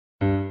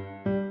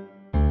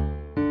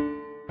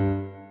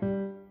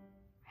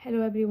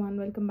Hello everyone,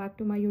 welcome back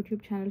to my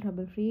YouTube channel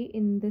Trouble Free.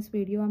 In this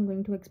video I'm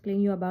going to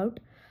explain you about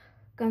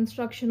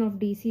construction of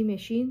DC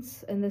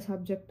machines in the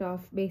subject of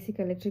basic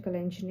electrical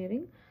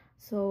engineering.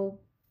 So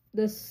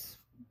this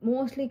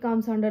mostly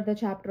comes under the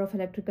chapter of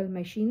electrical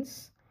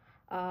machines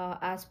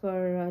as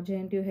per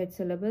JNTU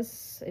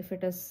syllabus. If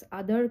it is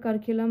other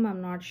curriculum,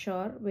 I'm not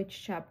sure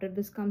which chapter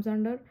this comes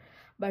under,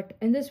 but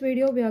in this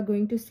video we are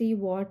going to see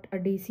what a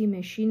DC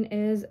machine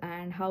is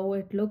and how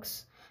it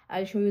looks.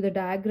 I'll show you the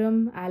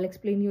diagram. I'll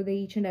explain you the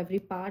each and every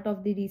part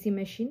of the DC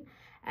machine,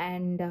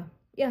 and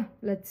yeah,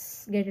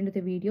 let's get into the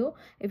video.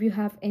 If you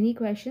have any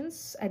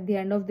questions at the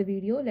end of the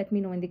video, let me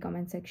know in the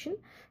comment section.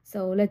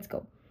 So let's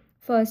go.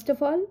 First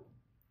of all,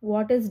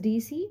 what is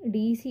DC?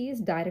 DC is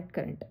direct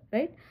current,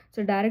 right?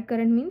 So direct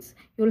current means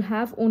you'll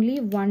have only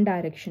one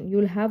direction.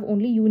 You'll have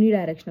only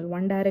unidirectional,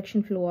 one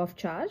direction flow of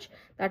charge.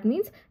 That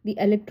means the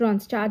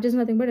electrons, charge is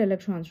nothing but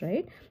electrons,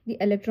 right? The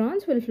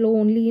electrons will flow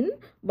only in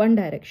one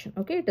direction,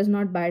 okay? It is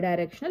not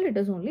bidirectional, it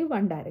is only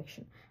one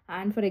direction.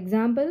 And for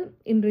example,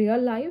 in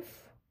real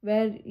life,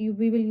 where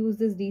we will use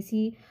this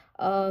DC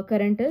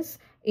current is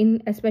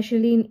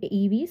especially in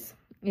EVs,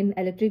 in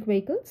electric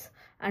vehicles,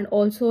 and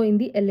also in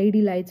the LED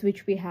lights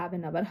which we have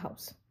in our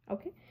house,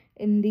 okay?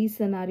 In these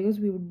scenarios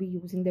we would be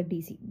using the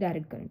DC,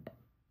 direct current.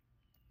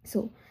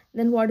 So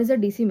then what is a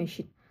DC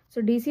machine? So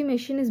DC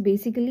machine is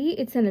basically,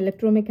 it's an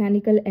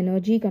electromechanical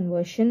energy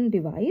conversion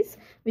device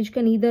which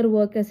can either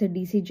work as a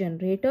DC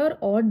generator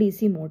or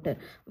DC motor.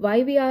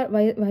 Why we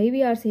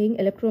are saying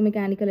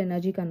electromechanical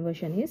energy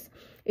conversion is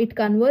it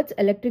converts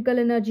electrical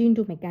energy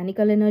into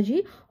mechanical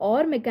energy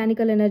or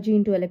mechanical energy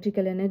into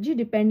electrical energy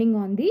depending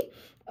on the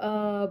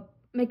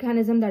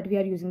mechanism that we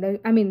are using.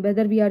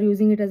 Whether we are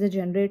using it as a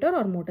generator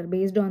or motor.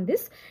 Based on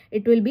this,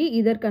 it will be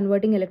either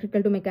converting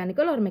electrical to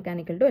mechanical or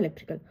mechanical to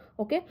electrical.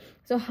 Okay,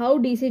 so how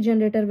DC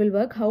generator will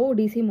work, how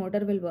DC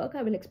motor will work,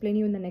 I will explain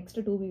you in the next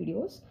two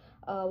videos.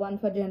 One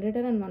for generator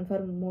and one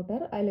for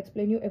motor. I'll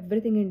explain you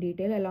everything in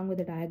detail along with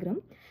the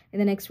diagram in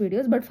the next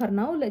videos. But for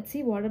now, let's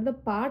see what are the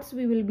parts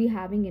we will be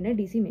having in a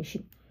DC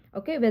machine.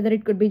 Okay, whether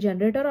it could be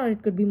generator or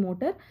it could be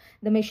motor,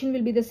 the machine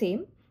will be the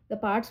same. The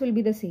parts will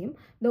be the same.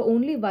 The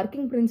only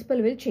working principle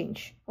will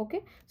change.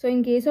 Okay. So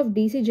in case of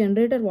DC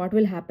generator, what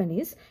will happen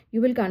is you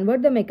will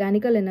convert the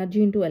mechanical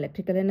energy into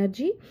electrical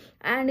energy.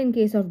 And in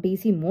case of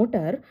DC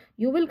motor,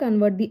 you will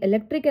convert the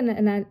electric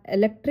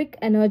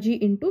energy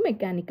into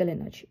mechanical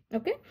energy.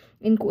 Okay.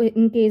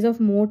 In case of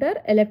motor,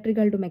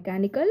 electrical to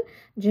mechanical,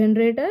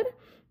 generator,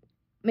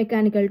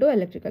 mechanical to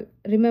electrical.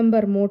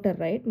 Remember motor,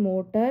 right?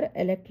 Motor,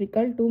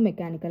 electrical to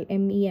mechanical,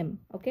 MEM.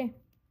 Okay.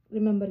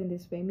 Remember in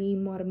this way,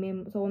 meme or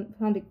meme, so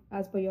something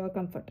as per your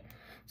comfort.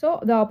 So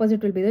the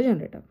opposite will be the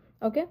generator.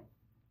 Okay,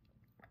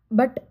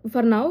 but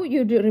for now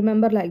you do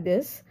remember like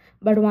this,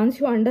 but once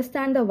you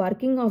understand the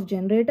working of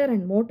generator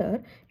and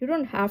motor, you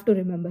don't have to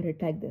remember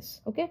it like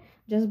this. Okay,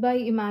 just by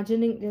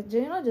imagining,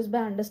 just by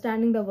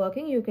understanding the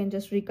working, you can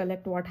just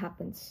recollect what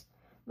happens.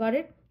 Got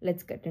it?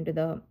 Let's get into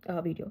the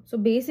video. So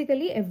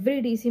basically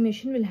every DC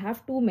machine will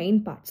have two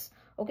main parts.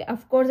 Okay,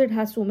 of course it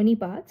has so many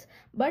parts,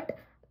 but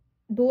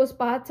those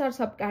parts are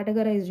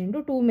subcategorized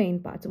into two main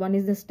parts. One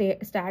is the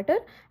starter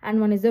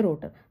and one is the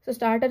rotor. So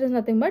starter is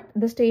nothing but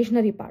the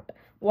stationary part.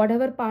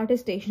 Whatever part is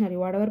stationary,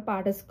 whatever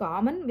part is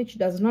common, which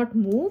does not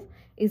move,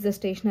 is the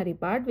stationary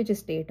part, which is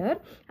stator,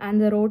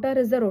 and the rotor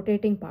is the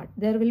rotating part.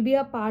 There will be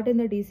a part in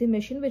the DC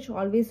machine which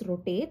always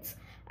rotates,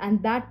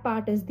 and that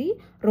part is the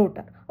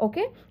rotor.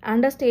 Okay,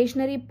 and the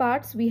stationary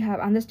parts we have,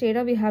 on the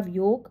stator we have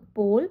yoke,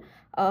 pole,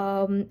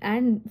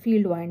 and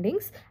field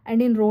windings,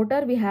 and in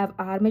rotor we have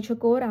armature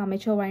core,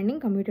 armature winding,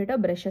 commutator,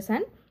 brushes,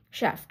 and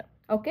shaft.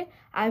 Okay,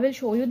 I will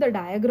show you the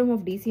diagram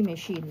of DC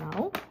machine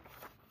now.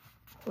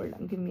 Hold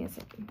on, give me a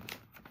second.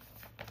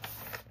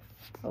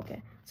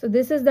 Okay, so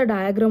this is the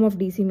diagram of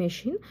DC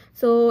machine.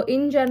 So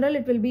in general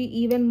it will be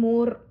even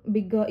more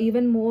bigger,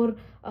 even more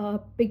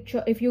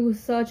picture. If you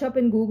search up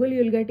in Google,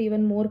 you'll get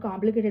even more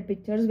complicated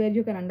pictures where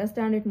you can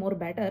understand it more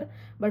better.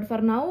 But for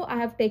now I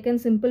have taken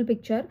simple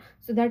picture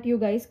so that you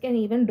guys can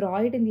even draw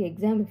it in the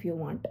exam if you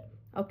want.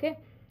 Okay,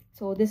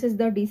 so this is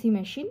the DC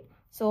machine.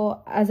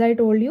 So as I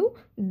told you,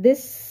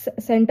 this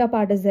center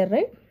part is there,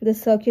 right?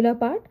 This circular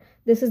part,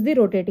 this is the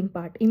rotating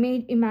part.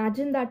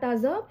 Imagine that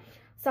as a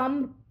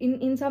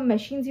in some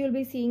machines you'll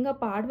be seeing a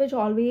part which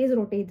always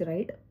rotates,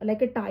 right?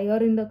 Like a tire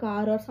in the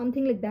car or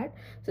something like that.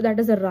 So that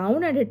is a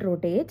round and it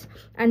rotates,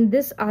 and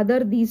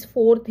these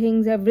four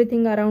things,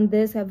 everything around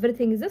this,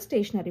 everything is a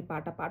stationary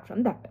part apart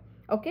from that.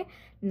 Okay,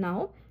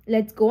 now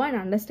let's go and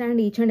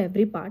understand each and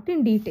every part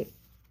in detail.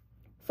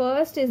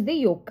 First is the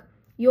yoke.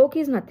 Yoke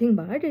is nothing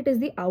but it is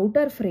the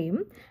outer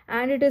frame,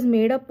 and it is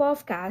made up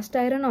of cast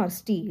iron or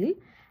steel.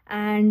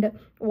 And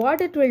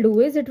what it will do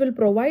is it will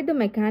provide the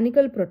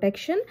mechanical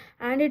protection,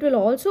 and it will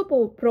also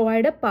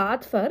provide a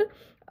path for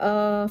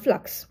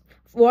flux.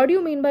 What do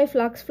you mean by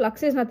flux?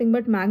 Flux is nothing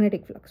but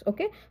magnetic flux.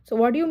 Okay, so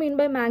what do you mean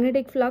by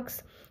magnetic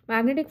flux?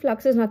 Magnetic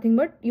flux is nothing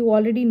but, you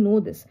already know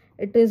this,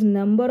 it is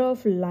number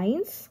of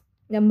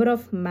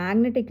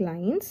magnetic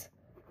lines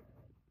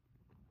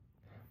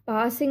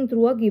passing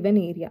through a given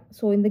area.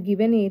 So in the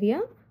given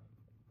area,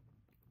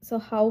 So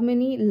how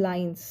many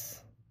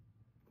lines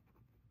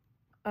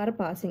are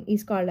passing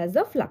is called as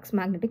the flux,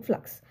 magnetic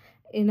flux.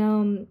 In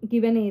a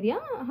given area,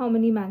 how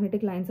many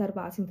magnetic lines are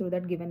passing through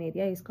that given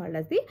area is called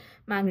as the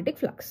magnetic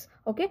flux.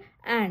 Okay,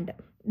 and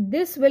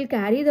this will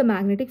carry the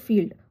magnetic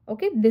field.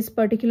 Okay, this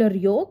particular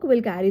yoke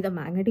will carry the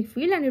magnetic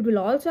field, and it will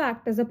also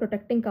act as a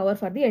protecting cover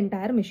for the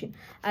entire machine.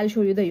 I'll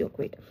show you the yoke.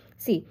 Wait,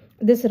 see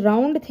this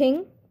round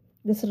thing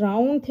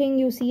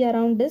you see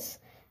around this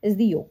is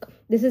the yoke.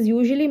 This is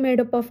usually made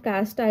up of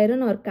cast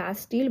iron or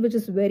cast steel, which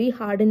is very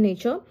hard in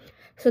nature,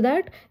 so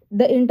that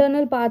the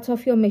internal parts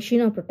of your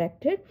machine are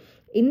protected.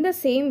 In the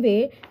same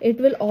way, it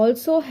will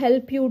also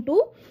help you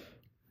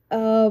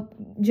to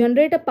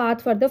generate a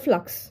path for the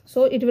flux.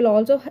 So it will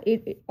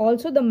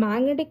also the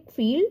magnetic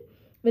field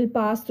will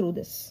pass through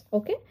this.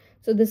 Okay,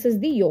 so this is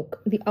the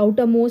yoke. The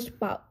outermost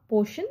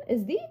portion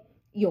is the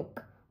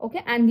yoke.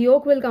 Okay, and the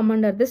yoke will come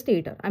under the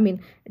stator. I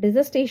mean, it is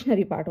the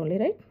stationary part only,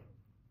 right?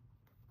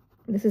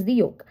 This is the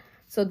yoke.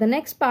 So the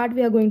next part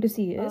we are going to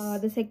see is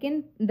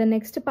the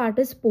next part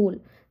is pole.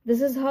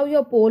 This is how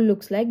your pole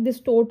looks like.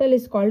 This total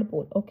is called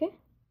pole. Okay,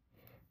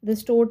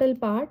 this total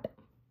part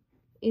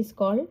is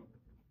called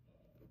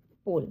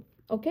pole.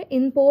 Okay,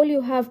 in pole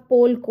you have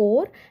pole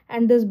core,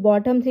 and this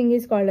bottom thing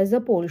is called as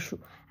the pole shoe.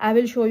 I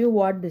will show you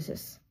what this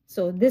is.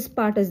 So this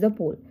part is the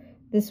pole.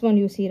 This one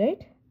you see,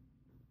 right?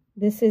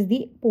 This is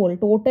the pole.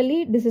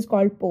 Totally this is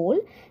called pole,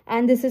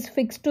 and this is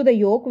fixed to the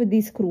yoke with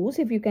these screws.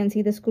 If you can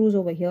see the screws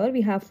over here,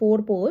 we have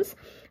 4 poles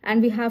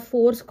and we have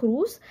 4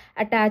 screws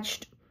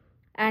attached,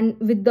 and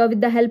with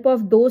the help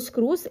of those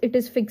screws it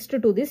is fixed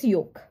to this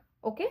yoke.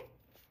 Okay,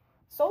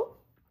 so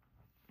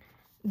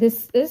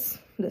this is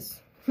this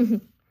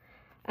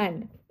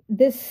and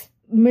this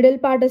middle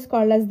part is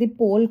called as the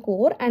pole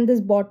core, and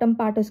this bottom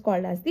part is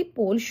called as the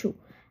pole shoe.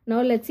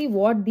 Now let's see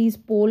what these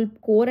pole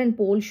core and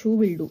pole shoe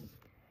will do.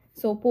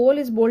 So pole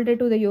is bolted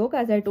to the yoke.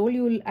 As I told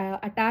you, will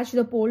attach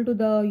the pole to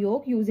the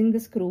yoke using the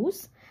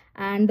screws,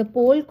 and the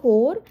pole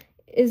core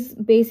is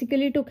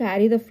basically to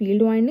carry the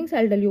field windings.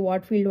 I'll tell you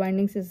what field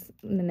windings is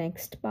in the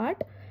next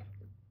part.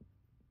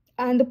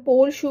 And the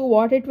pole shoe,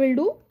 what it will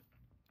do,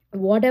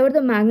 whatever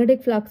the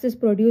magnetic flux is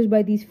produced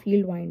by these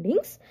field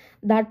windings,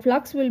 that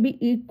flux will be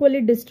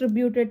equally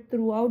distributed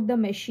throughout the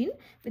machine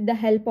with the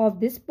help of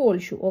this pole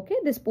shoe. Okay,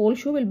 this pole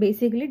shoe will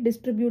basically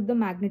distribute the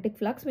magnetic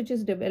flux which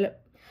is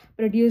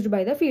produced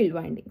by the field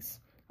windings.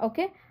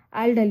 Okay,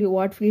 I'll tell you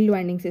what field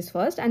windings is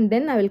first, and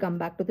then I will come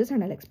back to this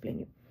and I'll explain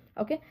you.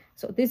 Okay,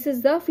 so this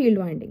is the field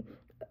winding.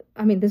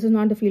 I mean, this is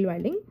not the field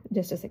winding,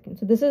 just a second.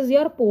 So this is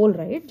your pole,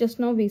 right? Just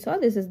now we saw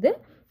this is the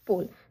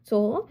pole.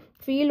 So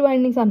field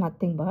windings are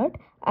nothing but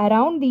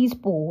around these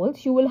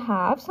poles you will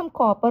have some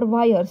copper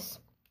wires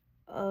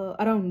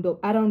around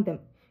them.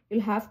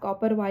 You'll have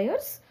copper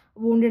wires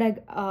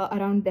wounded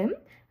around them,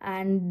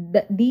 and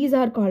these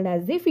are called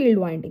as the field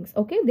windings.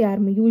 Okay, they are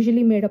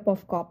usually made up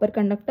of copper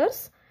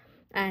conductors,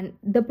 and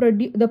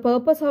the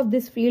purpose of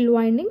this field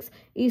windings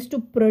is to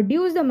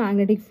produce the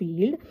magnetic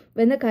field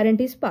when the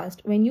current is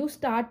passed. When you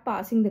start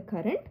passing the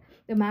current,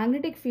 the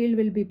magnetic field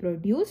will be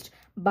produced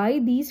by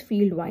these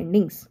field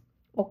windings.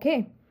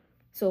 Okay,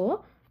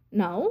 so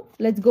now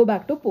let's go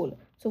back to pole.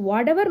 So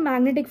whatever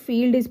magnetic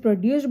field is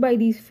produced by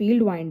these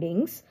field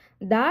windings,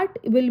 that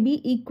will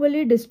be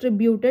equally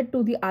distributed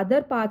to the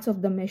other parts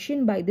of the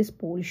machine by this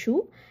pole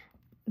shoe.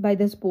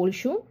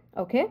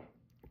 Okay,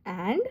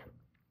 and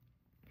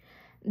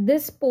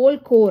this pole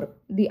core,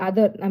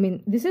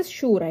 this is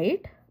shoe,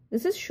 right?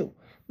 This is shoe.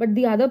 But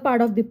the other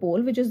part of the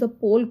pole, which is the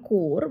pole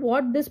core,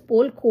 what this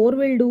pole core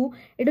will do,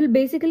 it will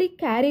basically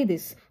carry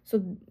this.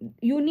 So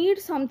you need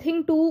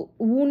something to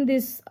wound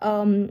these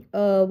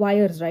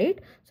wires, right?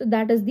 So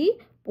that is the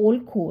pole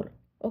core.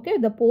 Okay,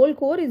 the pole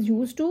core is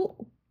used to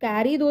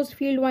carry those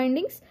field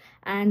windings,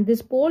 and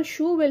this pole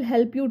shoe will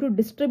help you to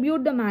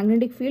distribute the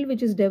magnetic field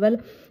which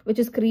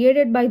is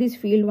created by these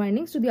field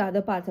windings to the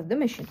other parts of the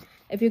machine.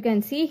 If you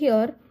can see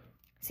here,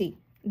 see,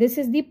 this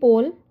is the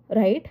pole,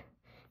 right?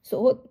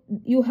 So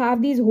you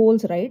have these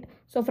holes, right?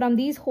 So from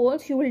these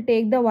holes you will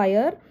take the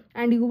wire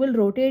and you will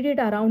rotate it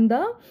around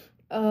the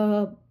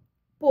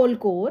pole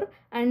core,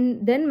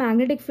 and then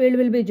magnetic field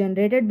will be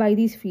generated by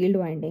these field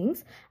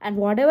windings, and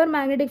whatever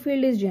magnetic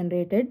field is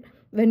generated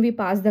when we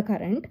pass the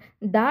current,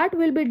 that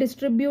will be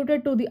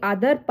distributed to the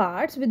other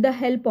parts with the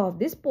help of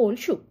this pole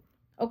shoe.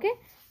 Okay,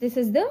 this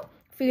is the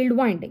field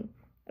winding,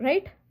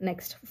 right?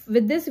 Next,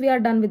 with this we are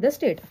done with the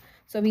stator.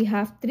 So we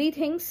have 3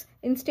 things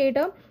in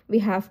stator. We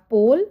have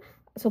pole.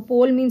 So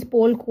pole means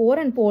pole core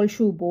and pole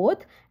shoe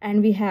both,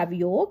 and we have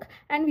yoke,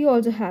 and we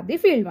also have the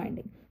field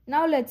winding.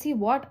 Now let's see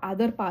what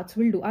other parts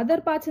will do. Other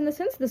parts in the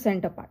sense the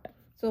center part.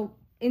 So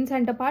in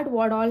center part,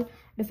 what all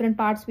different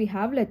parts we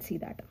have, let's see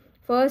that.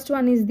 First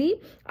one is the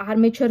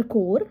armature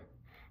core,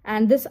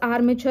 and this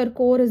armature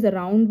core is the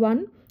round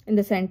one in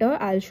the center.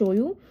 I'll show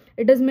you.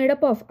 It is made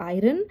up of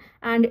iron,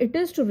 and it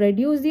is to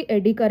reduce the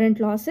eddy current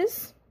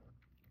losses.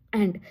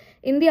 And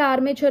in the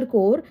armature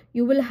core,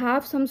 you will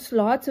have some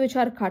slots which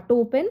are cut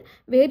open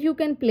where you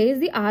can place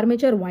the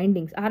armature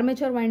windings.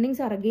 Armature windings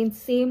are again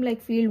same like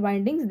field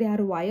windings. They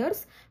are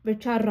wires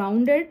which are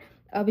rounded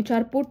which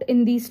are put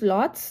in these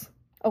slots.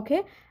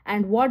 Okay,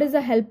 and what is the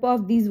help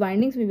of these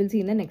windings we will see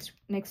in the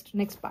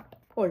next part.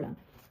 Hold on,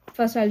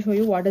 first I'll show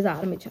you what is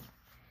armature.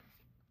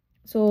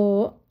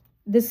 So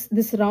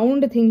this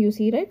round thing you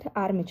see, right,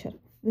 armature,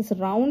 this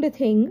round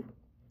thing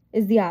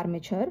is the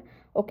armature.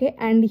 Okay,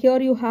 and here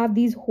you have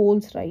these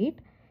holes, right?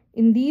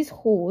 In these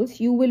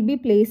holes you will be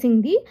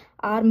placing the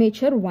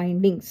armature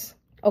windings.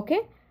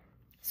 Okay,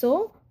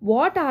 so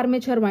what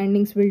armature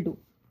windings will do?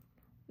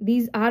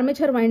 These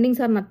armature windings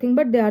are nothing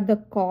but they are the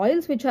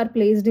coils which are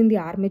placed in the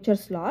armature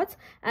slots,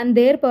 and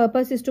their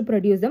purpose is to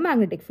produce the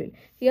magnetic field.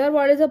 Here,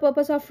 what is the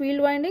purpose of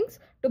field windings?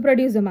 To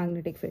produce the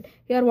magnetic field.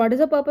 Here, what is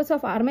the purpose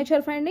of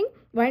armature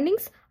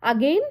windings?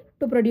 Again,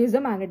 to produce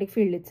the magnetic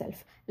field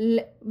itself.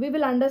 We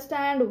will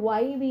understand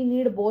why we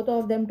need both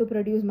of them to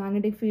produce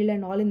magnetic field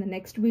and all in the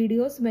next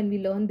videos when we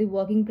learn the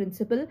working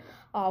principle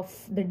of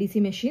the DC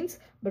machines.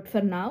 But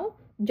for now,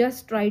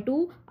 just try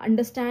to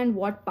understand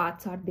what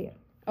parts are there.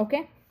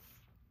 Okay.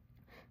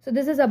 So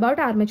this is about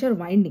armature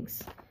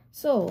windings.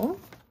 So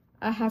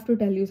I have to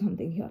tell you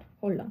something here.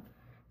 Hold on.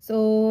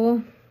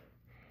 So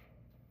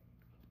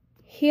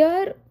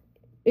here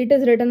it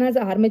is written as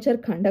armature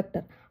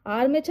conductor.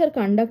 Armature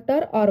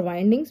conductor or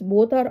windings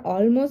both are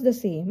almost the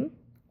same.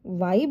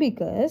 Why?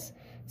 Because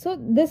so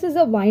this is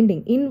a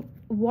winding. In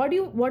what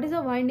is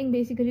a winding?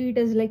 Basically, it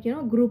is like, you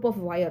know, group of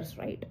wires,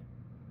 right?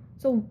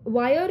 So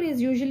wire is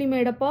usually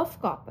made up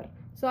of copper.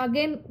 So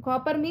again,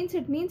 copper means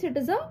it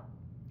is a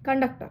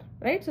conductor,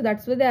 right? So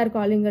that's why they are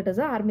calling it as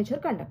a armature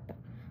conductor.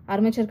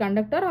 Armature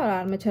conductor or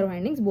armature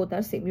windings both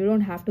are same. You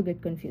don't have to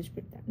get confused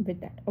with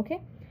that. Okay,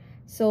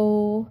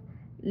 so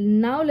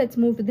now let's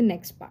move to the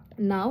next part.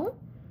 Now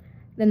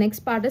the next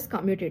part is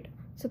commutator.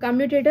 So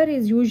commutator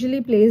is usually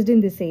placed in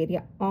this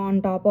area.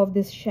 On top of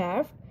this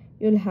shaft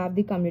you'll have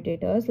the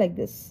commutators like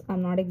this.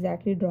 I'm not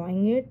exactly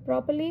drawing it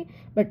properly,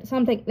 but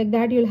something like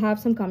that. You'll have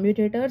some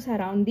commutators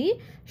around the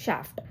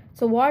shaft.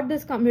 So what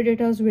these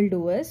commutators will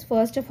do is,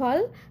 first of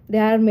all, they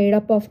are made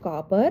up of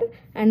copper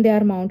and they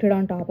are mounted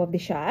on top of the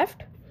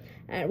shaft.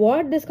 And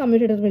what this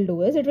commutator will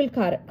do is, it will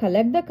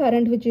collect the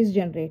current which is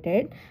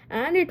generated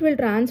and it will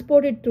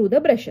transport it through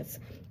the brushes.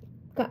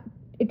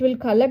 It will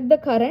collect the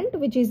current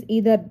which is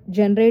either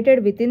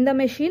generated within the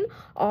machine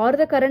or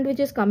the current which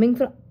is coming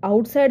from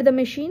outside the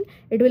machine.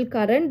 It will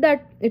collect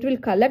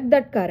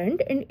that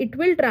current and it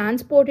will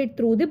transport it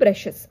through the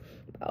brushes.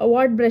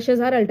 What brushes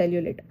are, I'll tell you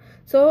later.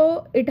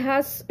 So it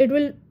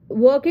will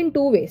work in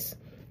two ways.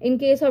 In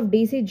case of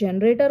DC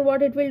generator,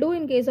 what it will do,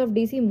 in case of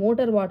DC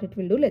motor, what it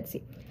will do, let's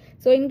see.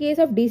 So in case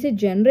of DC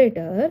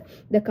generator,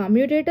 the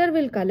commutator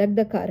will collect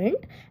the current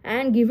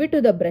and give it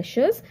to the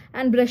brushes,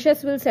 and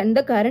brushes will send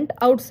the current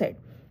outside.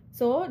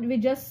 So we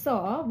just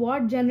saw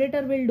what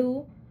generator will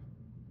do.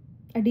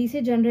 A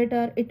DC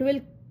generator, it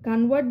will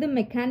convert the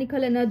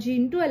mechanical energy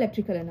into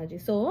electrical energy.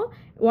 So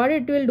what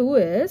it will do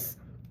is,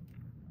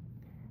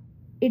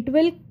 it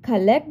will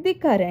collect the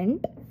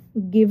current,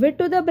 give it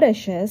to the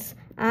brushes,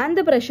 and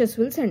the brushes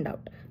will send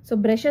out. So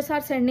brushes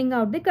are sending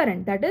out the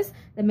current, that is,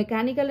 the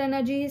mechanical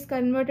energy is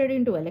converted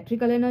into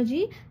electrical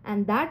energy,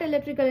 and that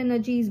electrical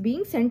energy is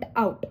being sent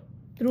out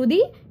through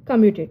the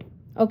commutator.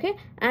 Okay,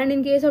 and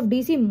in case of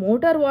DC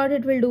motor, what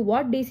it will do,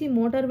 what DC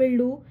motor will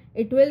do,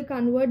 it will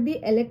convert the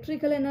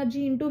electrical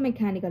energy into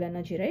mechanical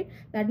energy, right?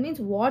 That means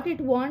what it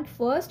want,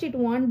 first it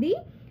want the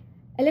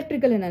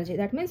electrical energy.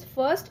 That means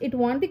first it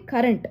want the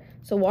current.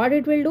 So what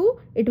it will do,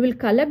 it will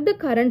collect the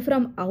current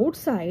from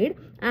outside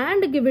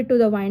and give it to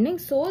the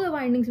windings, so the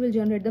windings will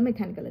generate the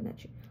mechanical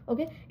energy.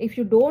 Okay, if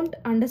you don't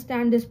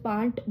understand this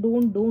part,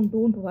 don't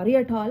worry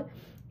at all.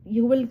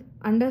 You will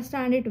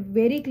understand it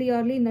very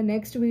clearly in the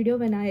next video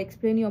when I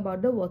explain you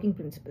about the working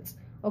principles.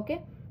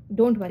 Okay,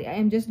 don't worry, I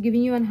am just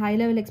giving you a high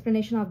level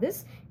explanation of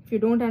this. If you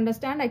don't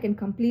understand, I can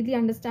completely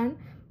understand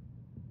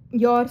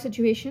your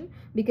situation,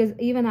 because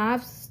even I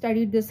have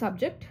studied this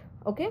subject.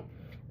 Okay,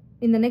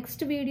 in the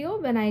next video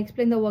when I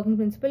explain the working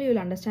principle, you will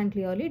understand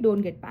clearly.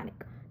 Don't get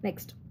panic.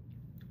 Next,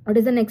 what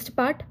is the next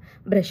part?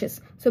 Brushes.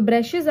 So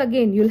brushes,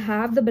 again you'll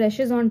have the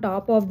brushes on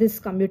top of this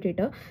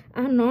commutator.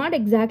 I'm not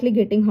exactly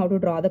getting how to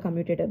draw the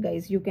commutator,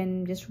 guys. You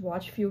can just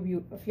watch few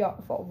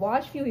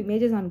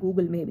images on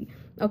Google maybe.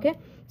 Okay,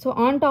 so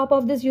on top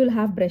of this you'll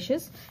have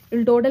brushes.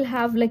 You'll total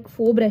have like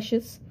 4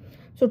 brushes.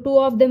 So 2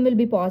 of them will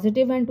be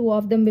positive and 2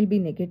 of them will be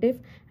negative,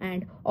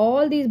 and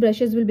all these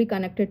brushes will be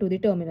connected to the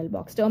terminal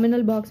box.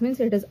 Terminal box means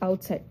it is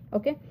outside.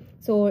 Okay,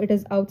 so it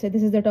is outside.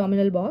 This is the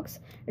terminal box.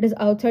 It is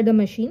outside the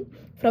machine.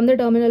 From the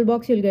terminal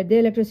box you'll get the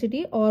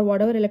electricity, or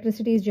whatever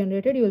electricity is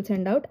generated you will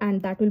send out,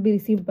 and that will be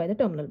received by the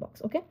terminal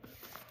box. Okay,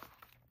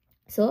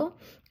 so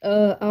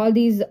all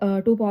these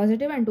 2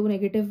 positive and 2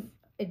 negative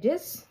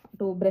edges,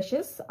 2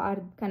 brushes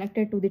are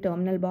connected to the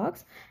terminal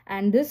box,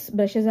 and these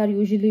brushes are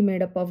usually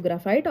made up of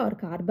graphite or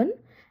carbon.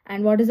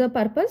 And what is the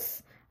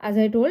purpose? As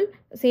I told,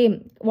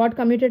 same, what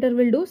commutator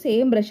will do,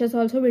 same brushes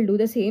also will do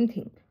the same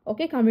thing.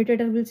 Okay,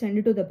 commutator will send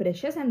it to the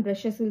brushes and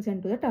brushes will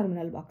send to the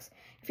terminal box.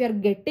 If you are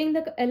getting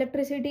the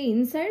electricity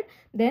inside,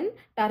 then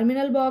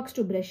terminal box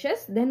to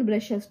brushes, then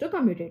brushes to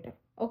commutator.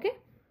 Okay,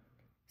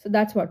 So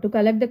that's what, to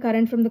collect the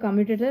current from the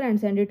commutator and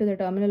send it to the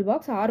terminal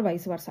box, or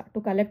vice versa.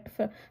 To collect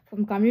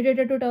from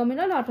commutator to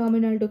terminal or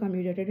terminal to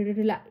commutator,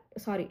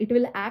 it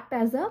will act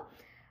as a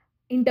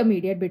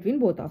intermediate between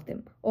both of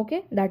them.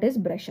 Okay, that is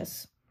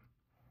brushes.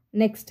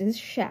 Next is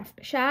shaft.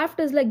 Shaft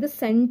is like the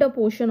center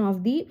portion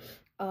of the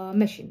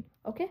machine.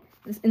 Okay,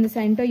 in the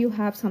center you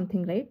have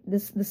something, right? The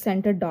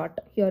center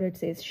dot here, it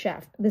says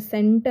shaft. The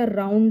center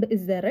round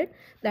is there, right?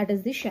 That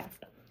is the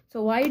shaft.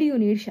 So why do you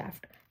need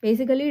shaft?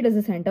 Basically, it is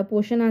the center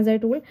portion, as I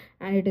told,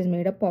 and it is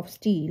made up of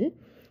steel.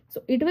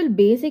 So it will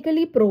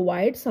basically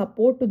provide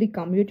support to the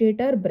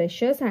commutator,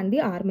 brushes, and the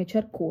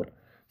armature core.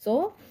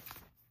 So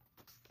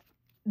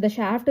the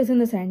shaft is in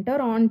the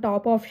center. On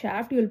top of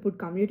shaft, you will put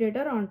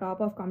commutator. On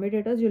top of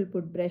commutators, you will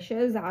put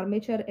brushes,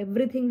 armature.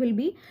 Everything will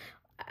be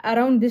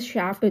around this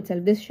shaft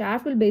itself. This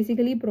shaft will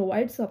basically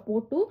provide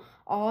support to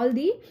all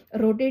the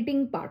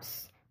rotating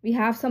parts. We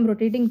have some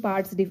rotating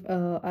parts,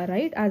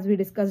 right, as we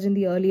discussed in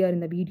the earlier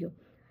in the video.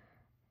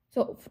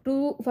 So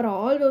for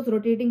all those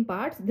rotating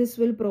parts, this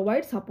will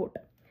provide support.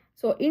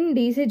 So in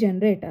DC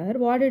generator,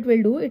 what it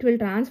will do, it will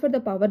transfer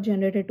the power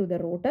generated to the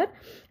rotor,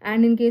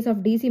 and in case of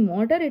DC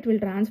motor, it will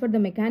transfer the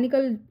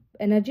mechanical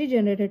energy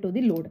generated to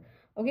the load.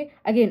 Okay,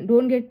 again,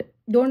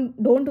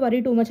 don't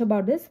worry too much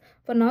about this.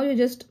 For now, you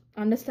just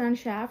understand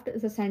shaft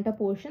is the center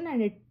portion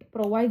and it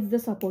provides the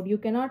support. You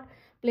cannot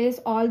place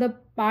all the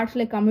parts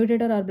like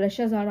commutator or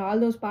brushes or all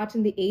those parts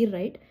in the air,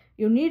 right?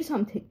 You need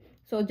something.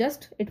 So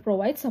just it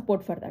provides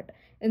support for that.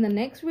 In the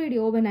next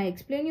video, when I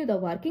explain you the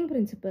working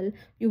principle,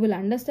 you will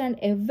understand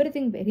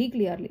everything very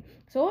clearly.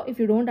 So if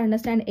you don't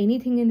understand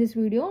anything in this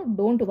video,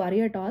 don't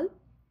worry at all.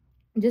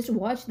 Just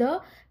watch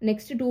the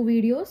next 2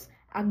 videos.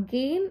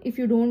 Again, if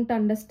you don't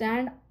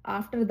understand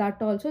after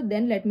that also,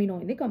 then let me know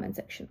in the comment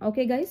section.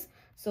 Okay guys,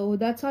 so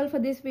that's all for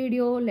this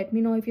video. Let me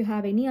know if you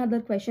have any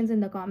other questions in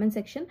the comment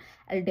section.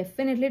 I'll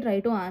definitely try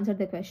to answer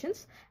the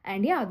questions.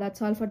 And yeah,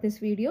 that's all for this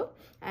video,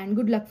 and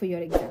good luck for your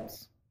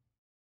exams.